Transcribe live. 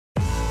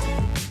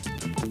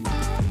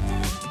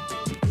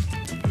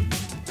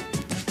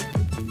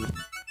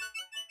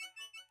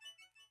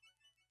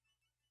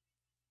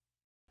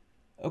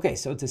Okay,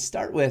 so to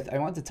start with, I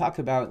want to talk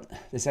about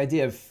this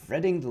idea of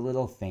fretting the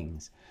little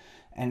things.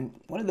 And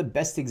one of the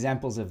best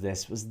examples of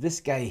this was this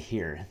guy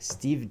here,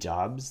 Steve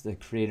Jobs, the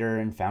creator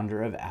and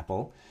founder of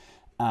Apple.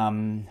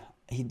 Um,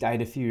 he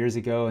died a few years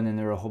ago, and then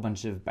there were a whole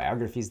bunch of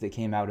biographies that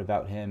came out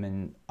about him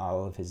and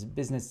all of his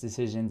business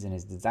decisions and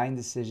his design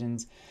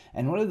decisions.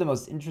 And one of the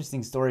most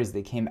interesting stories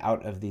that came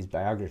out of these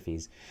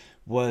biographies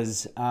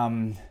was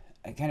kind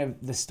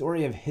of the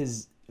story of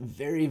his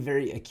very,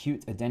 very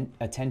acute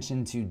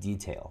attention to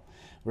detail,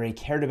 where he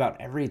cared about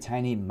every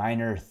tiny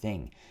minor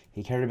thing.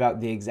 He cared about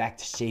the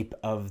exact shape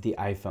of the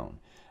iPhone.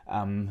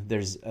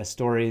 There's a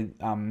story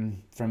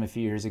from a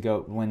few years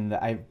ago when the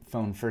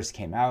iPhone first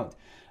came out.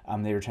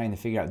 They were trying to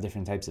figure out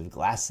different types of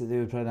glass that they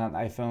would put on the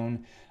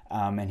iPhone.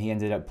 And he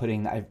ended up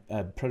putting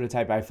a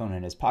prototype iPhone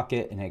in his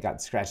pocket, and it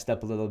got scratched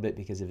up a little bit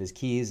because of his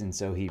keys. And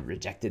so he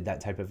rejected that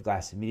type of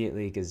glass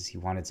immediately because he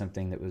wanted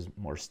something that was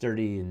more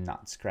sturdy and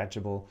not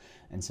scratchable.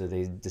 And so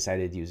they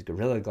decided to use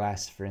Gorilla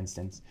Glass, for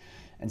instance.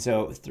 And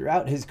so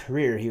throughout his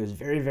career, he was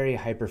very, very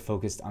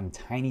hyper-focused on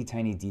tiny,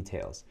 tiny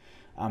details.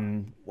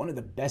 One of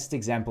the best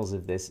examples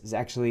of this is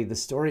actually the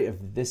story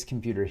of this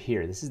computer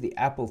here. This is the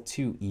Apple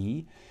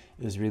IIe.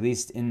 It was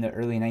released in the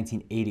early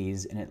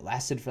 1980s, and it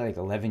lasted for like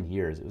 11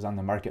 years. It was on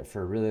the market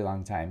for a really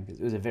long time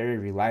because it was a very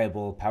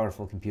reliable,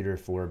 powerful computer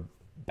for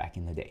back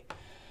in the day.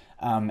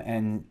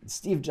 And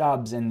Steve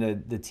Jobs and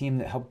the team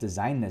that helped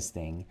design this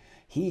thing,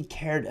 he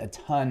cared a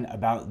ton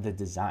about the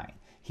design.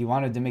 He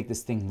wanted to make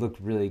this thing look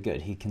really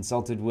good. He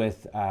consulted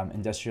with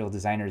industrial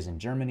designers in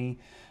Germany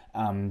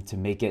to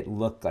make it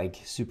look like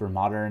super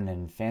modern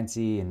and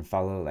fancy and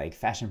follow like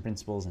fashion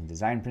principles and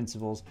design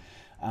principles.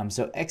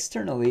 So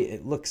externally,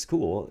 it looks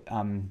cool.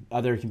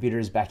 Other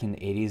computers back in the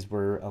 80s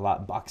were a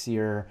lot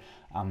boxier.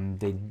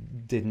 They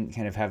didn't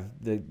kind of have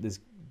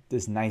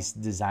this nice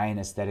design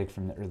aesthetic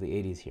from the early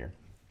 80s here.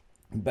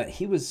 But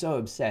he was so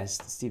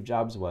obsessed, Steve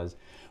Jobs was,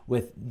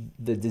 with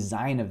the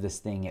design of this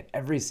thing at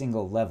every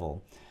single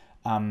level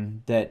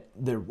that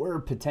there were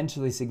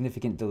potentially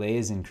significant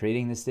delays in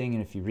creating this thing.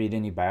 And if you read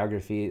any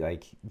biography,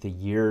 like the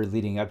year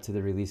leading up to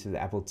the release of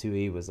the Apple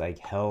IIe was like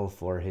hell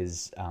for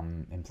his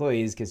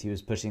employees because he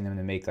was pushing them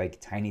to make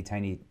like tiny,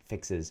 tiny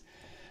fixes.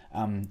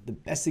 The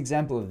best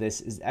example of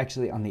this is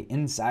actually on the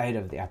inside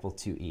of the Apple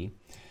IIe.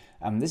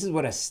 This is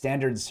what a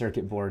standard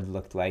circuit board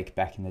looked like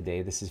back in the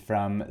day. This is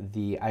from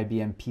the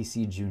IBM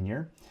PC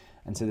Junior.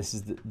 And so this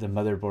is the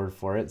motherboard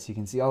for it. So you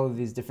can see all of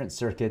these different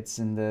circuits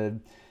and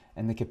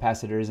the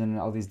capacitors and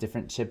all these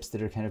different chips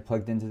that are kind of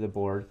plugged into the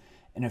board.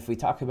 And if we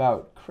talk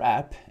about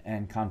CRAP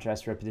and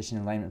contrast, repetition,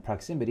 alignment,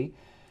 proximity,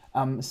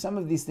 some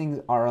of these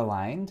things are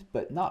aligned,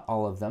 but not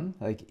all of them.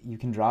 Like you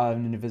can draw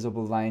an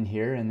invisible line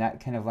here and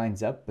that kind of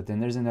lines up, but then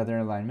there's another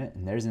alignment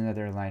and there's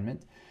another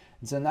alignment.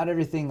 And so not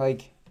everything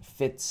like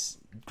fits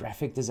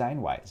graphic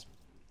design wise.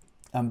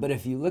 But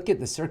if you look at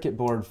the circuit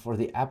board for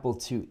the Apple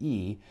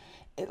IIe,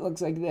 it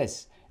looks like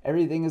this.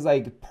 Everything is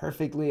like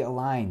perfectly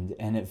aligned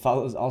and it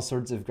follows all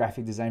sorts of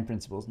graphic design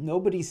principles.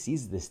 Nobody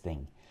sees this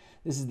thing.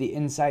 This is the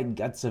inside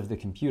guts of the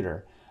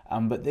computer.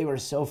 But they were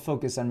so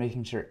focused on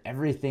making sure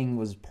everything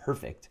was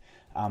perfect.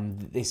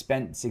 They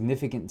spent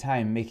significant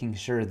time making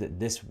sure that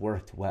this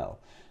worked well.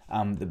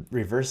 The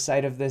reverse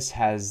side of this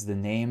has the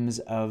names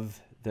of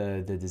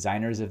the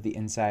designers of the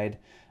inside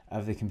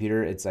of the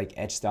computer. It's like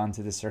etched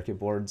onto the circuit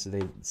board, so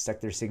they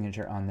stuck their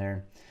signature on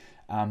there.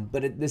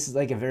 But this is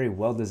like a very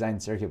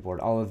well-designed circuit board.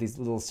 All of these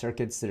little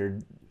circuits that are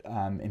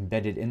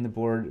embedded in the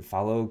board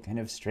follow kind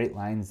of straight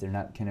lines. They're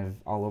not kind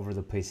of all over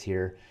the place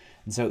here.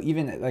 And so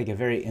even at like a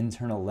very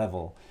internal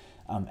level,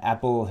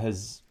 Apple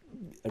has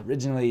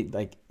originally,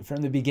 like from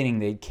the beginning,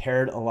 they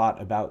cared a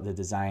lot about the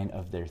design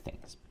of their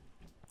things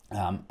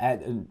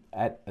at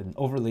an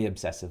overly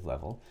obsessive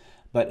level,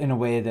 but in a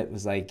way that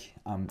was like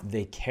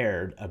they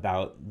cared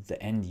about the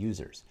end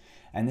users.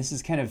 And this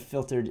is kind of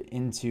filtered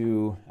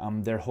into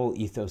their whole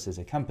ethos as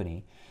a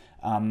company.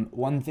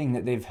 One thing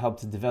that they've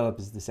helped to develop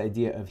is this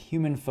idea of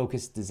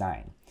human-focused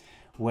design,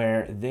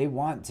 where they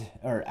want,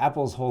 or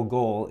Apple's whole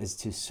goal is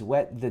to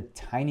sweat the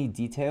tiny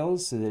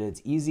details so that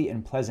it's easy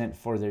and pleasant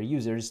for their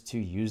users to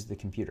use the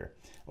computer,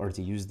 or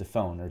to use the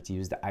phone, or to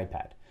use the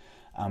iPad.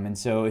 And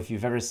so if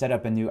you've ever set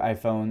up a new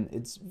iPhone,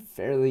 it's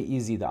fairly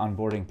easy, the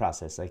onboarding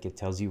process. Like it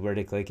tells you where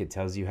to click, it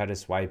tells you how to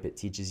swipe, it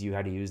teaches you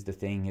how to use the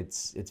thing.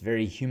 It's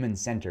very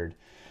human-centered,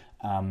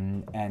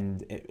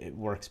 and it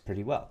works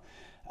pretty well.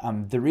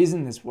 The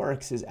reason this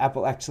works is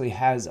Apple actually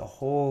has a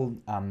whole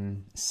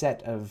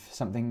set of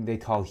something they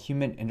call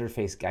human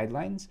interface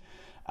guidelines.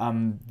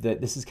 That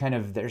this is kind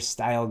of their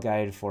style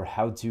guide for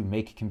how to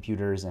make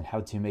computers and how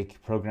to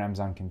make programs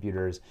on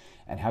computers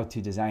and how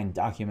to design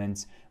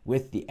documents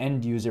with the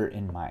end user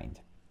in mind.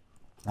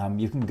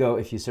 You can go,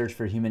 if you search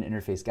for human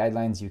interface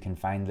guidelines, you can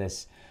find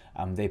this.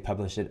 They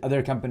publish it.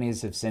 Other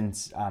companies have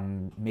since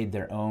made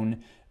their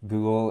own.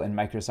 Google and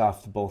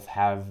Microsoft both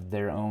have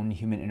their own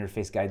human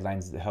interface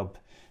guidelines that help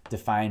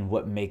define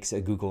what makes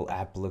a Google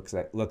app look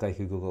like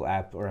a Google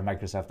app, or a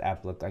Microsoft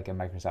app look like a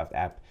Microsoft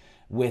app,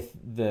 with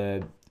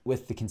the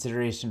with the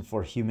consideration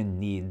for human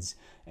needs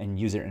and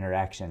user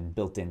interaction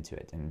built into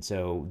it. And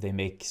so they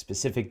make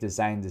specific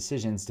design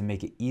decisions to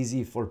make it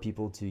easy for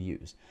people to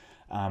use.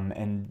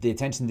 And the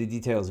attention to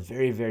detail is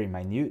very, very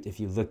minute. If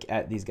you look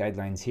at these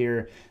guidelines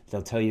here,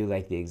 they'll tell you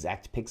like the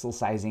exact pixel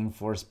sizing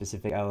for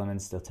specific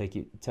elements. They'll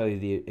tell you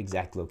the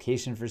exact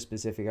location for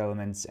specific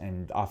elements,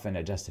 and often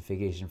a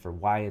justification for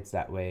why it's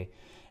that way.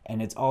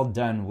 And it's all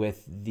done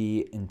with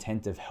the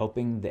intent of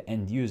helping the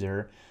end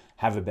user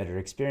have a better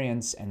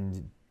experience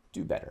and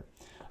do better.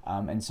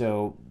 And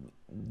so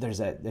there's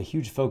a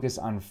huge focus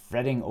on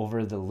fretting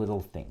over the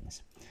little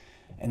things.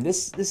 And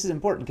this is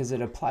important because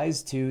it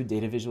applies to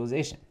data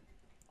visualization.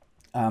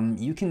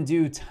 You can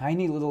do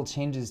tiny little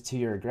changes to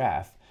your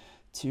graph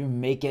to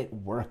make it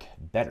work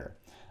better.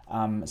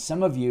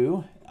 Some of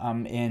you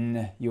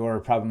in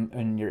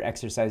your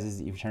exercises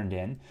that you've turned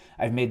in,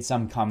 I've made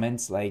some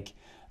comments like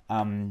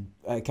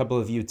a couple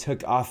of you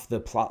took off the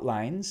plot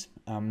lines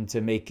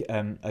to make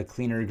a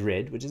cleaner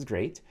grid, which is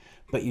great,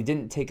 but you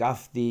didn't take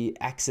off the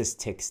axis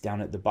ticks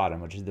down at the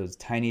bottom, which are those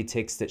tiny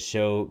ticks that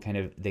show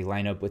they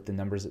line up with the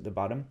numbers at the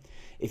bottom.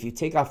 If you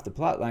take off the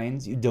plot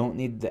lines, you don't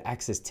need the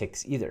axis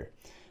ticks either.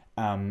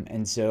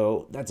 And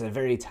so that's a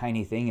very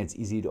tiny thing. It's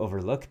easy to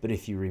overlook, but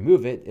if you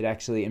remove it, it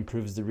actually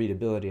improves the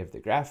readability of the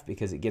graph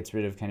because it gets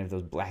rid of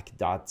those black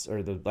dots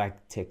or those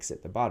black ticks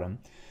at the bottom.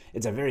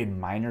 It's a very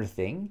minor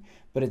thing,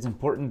 but it's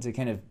important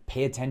to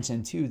pay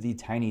attention to the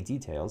tiny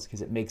details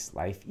because it makes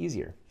life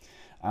easier.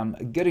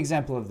 A good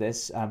example of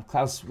this,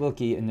 Klaus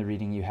Wilke in the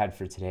reading you had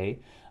for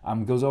today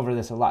goes over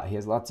this a lot. He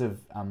has lots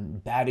of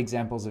bad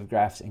examples of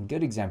graphs and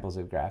good examples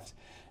of graphs,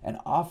 and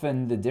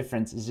often the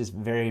difference is just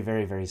very,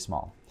 very, very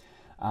small.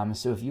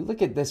 So if you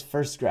look at this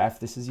first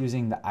graph, this is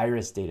using the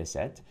iris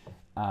dataset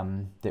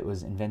that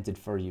was invented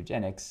for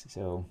eugenics,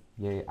 so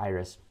yay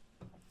iris.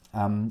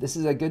 This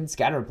is a good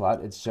scatter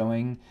plot. It's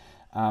showing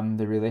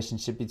the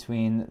relationship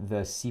between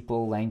the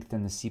sepal length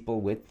and the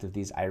sepal width of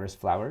these iris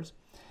flowers.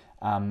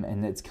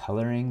 And it's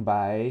coloring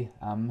by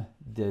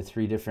the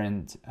 3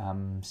 different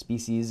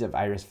species of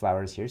iris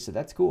flowers here, so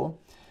that's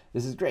cool.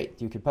 This is great.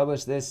 You could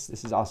publish this.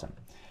 This is awesome.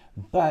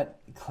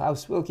 But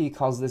Klaus Wilke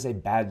calls this a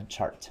bad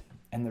chart.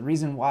 And the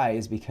reason why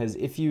is because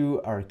if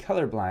you are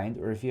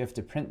colorblind or if you have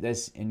to print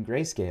this in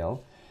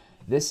grayscale,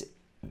 this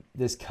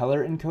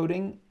color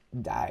encoding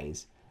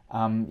dies.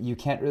 You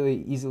can't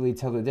really easily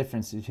tell the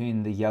difference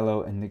between the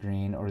yellow and the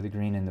green or the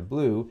green and the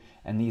blue,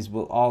 and these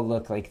will all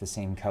look like the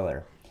same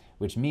color,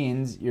 which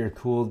means your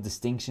cool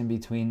distinction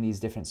between these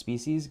different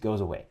species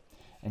goes away.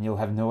 And you'll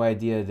have no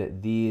idea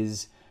that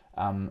these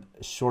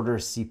shorter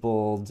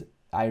sepaled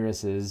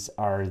irises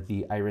are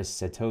the iris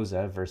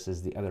setosa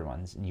versus the other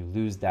ones, and you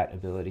lose that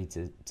ability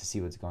to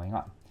see what's going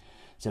on.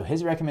 So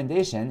his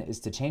recommendation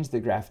is to change the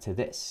graph to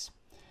this.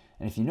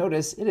 And if you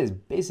notice, it is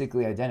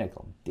basically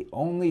identical. The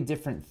only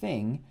different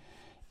thing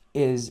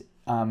is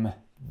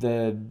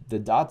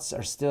the dots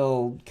are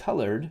still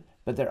colored,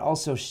 but they're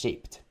also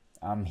shaped.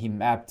 He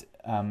mapped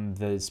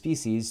the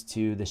species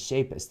to the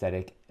shape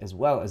aesthetic as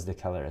well as the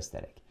color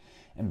aesthetic.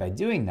 And by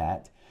doing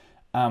that,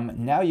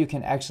 now you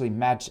can actually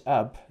match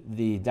up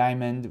the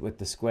diamond with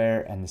the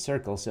square and the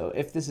circle. So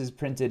if this is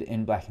printed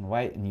in black and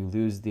white and you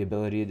lose the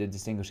ability to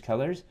distinguish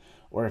colors,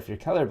 or if you're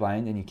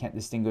colorblind and you can't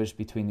distinguish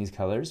between these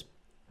colors,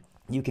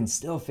 you can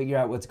still figure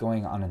out what's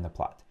going on in the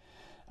plot.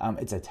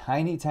 It's a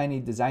tiny, tiny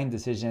design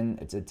decision.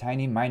 It's a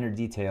tiny minor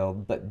detail,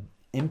 but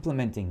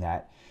implementing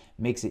that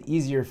makes it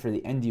easier for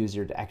the end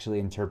user to actually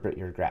interpret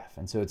your graph.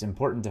 And so it's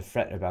important to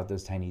fret about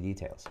those tiny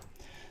details.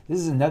 This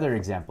is another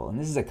example, and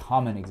this is a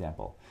common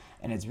example.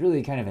 And it's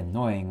really kind of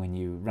annoying when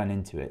you run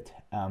into it,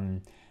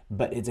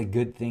 but it's a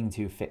good thing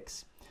to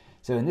fix.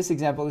 So in this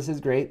example, this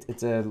is great.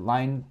 It's a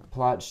line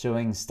plot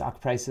showing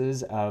stock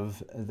prices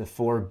of the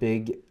 4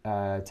 big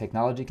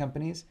technology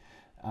companies.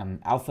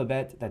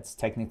 Alphabet, that's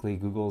technically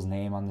Google's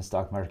name on the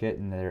stock market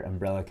and their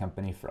umbrella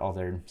company for all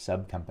their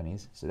sub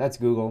companies. So that's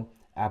Google,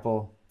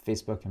 Apple,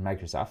 Facebook, and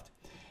Microsoft.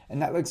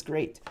 And that looks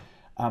great.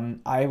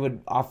 I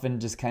would often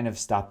just kind of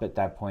stop at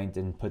that point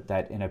and put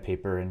that in a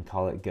paper and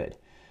call it good.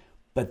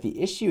 But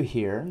the issue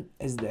here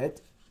is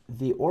that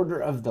the order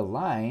of the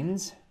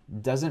lines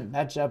doesn't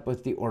match up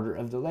with the order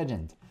of the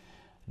legend.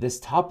 This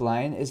top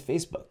line is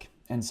Facebook.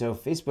 And so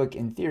Facebook,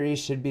 in theory,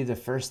 should be the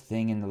first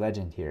thing in the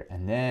legend here,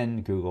 and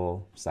then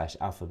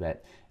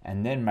Google/Alphabet,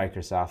 and then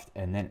Microsoft,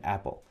 and then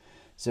Apple.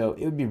 So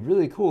it would be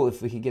really cool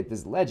if we could get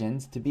this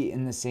legend to be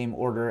in the same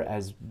order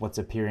as what's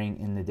appearing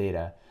in the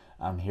data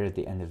here at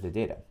the end of the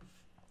data.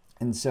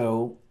 And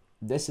so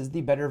this is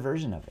the better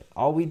version of it.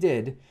 All we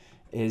did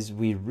is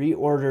we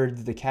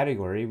reordered the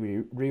category, we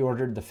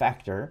reordered the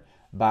factor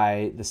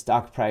by the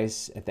stock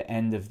price at the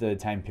end of the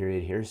time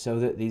period here so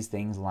that these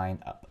things line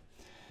up.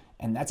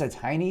 And that's a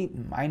tiny,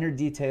 minor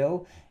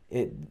detail.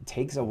 It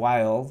takes a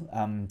while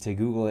to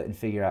Google it and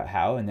figure out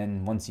how, and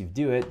then once you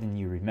do it, then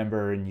you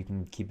remember and you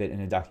can keep it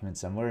in a document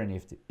somewhere,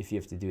 and if you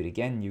have to do it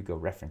again, you go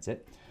reference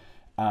it.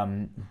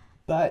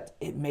 But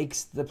it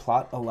makes the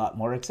plot a lot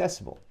more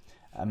accessible.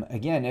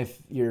 Again, if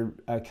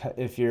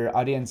your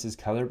audience is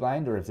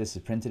colorblind or if this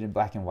is printed in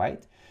black and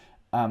white,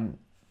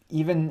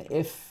 even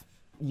if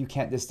you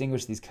can't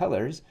distinguish these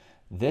colors,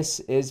 this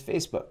is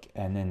Facebook,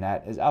 and then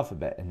that is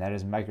Alphabet, and that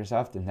is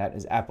Microsoft, and that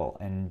is Apple.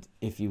 And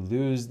if you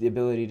lose the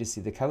ability to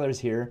see the colors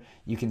here,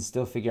 you can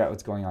still figure out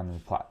what's going on in the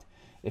plot.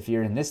 If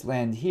you're in this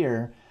land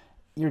here,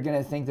 you're going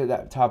to think that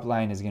that top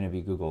line is going to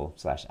be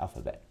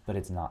Google/Alphabet, but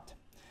it's not.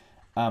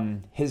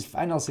 His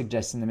final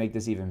suggestion to make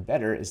this even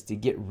better is to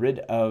get rid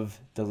of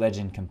the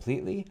legend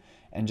completely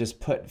and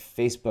just put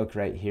Facebook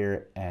right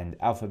here and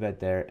Alphabet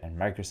there and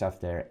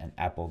Microsoft there and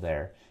Apple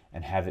there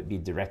and have it be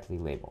directly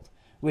labeled,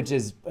 which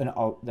is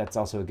that's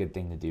also a good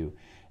thing to do.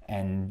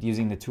 And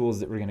using the tools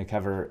that we're going to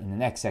cover in the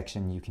next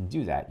section, you can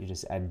do that. You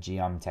just add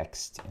geom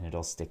text and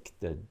it'll stick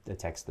the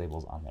text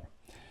labels on there.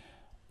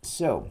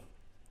 So,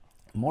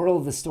 moral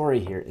of the story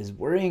here is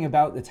worrying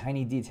about the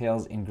tiny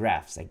details in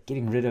graphs, like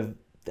getting rid of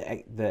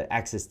the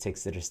axis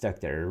ticks that are stuck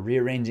there, or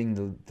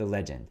rearranging the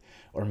legend,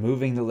 or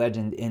moving the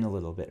legend in a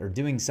little bit, or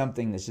doing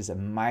something that's just a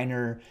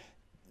minor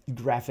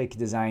graphic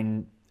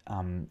design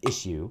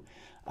issue.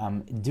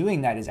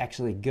 Doing that is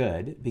actually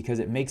good because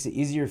it makes it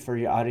easier for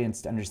your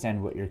audience to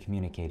understand what you're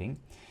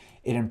communicating.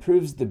 It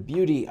improves the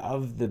beauty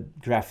of the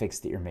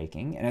graphics that you're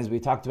making. And as we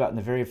talked about in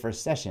the very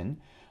first session,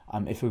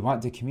 if we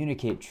want to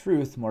communicate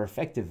truth more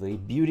effectively,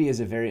 beauty is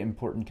a very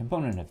important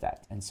component of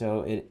that. And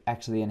so it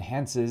actually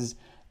enhances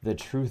the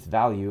truth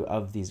value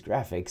of these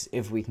graphics.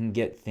 If we can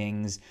get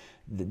things,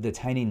 the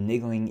tiny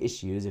niggling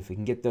issues, if we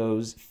can get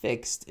those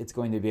fixed, it's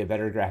going to be a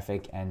better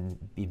graphic and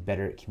be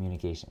better at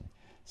communication.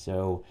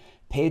 So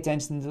pay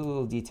attention to the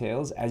little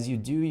details as you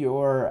do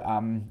your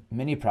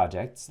mini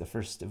projects, the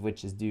first of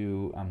which is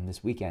due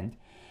this weekend.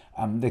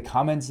 The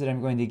comments that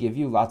I'm going to give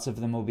you, lots of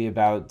them will be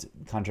about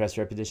contrast,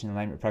 repetition,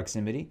 alignment,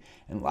 proximity,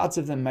 and lots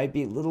of them might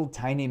be little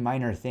tiny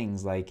minor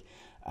things like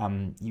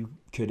you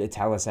could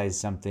italicize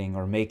something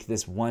or make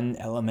this one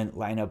element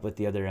line up with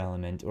the other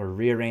element or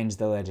rearrange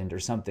the legend or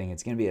something.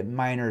 It's going to be a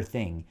minor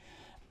thing.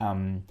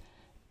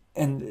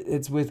 And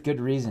it's with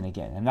good reason.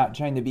 Again, I'm not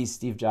trying to be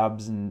Steve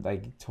Jobs and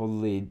like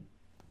totally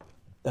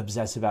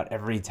obsess about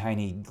every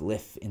tiny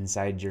glyph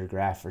inside your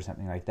graph or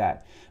something like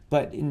that.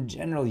 But in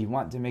general, you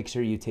want to make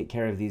sure you take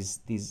care of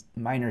these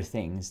minor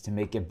things to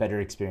make a better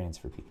experience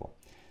for people.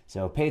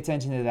 So pay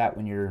attention to that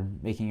when you're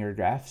making your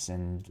graphs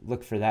and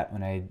look for that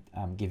when I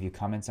give you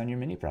comments on your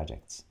mini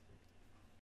projects.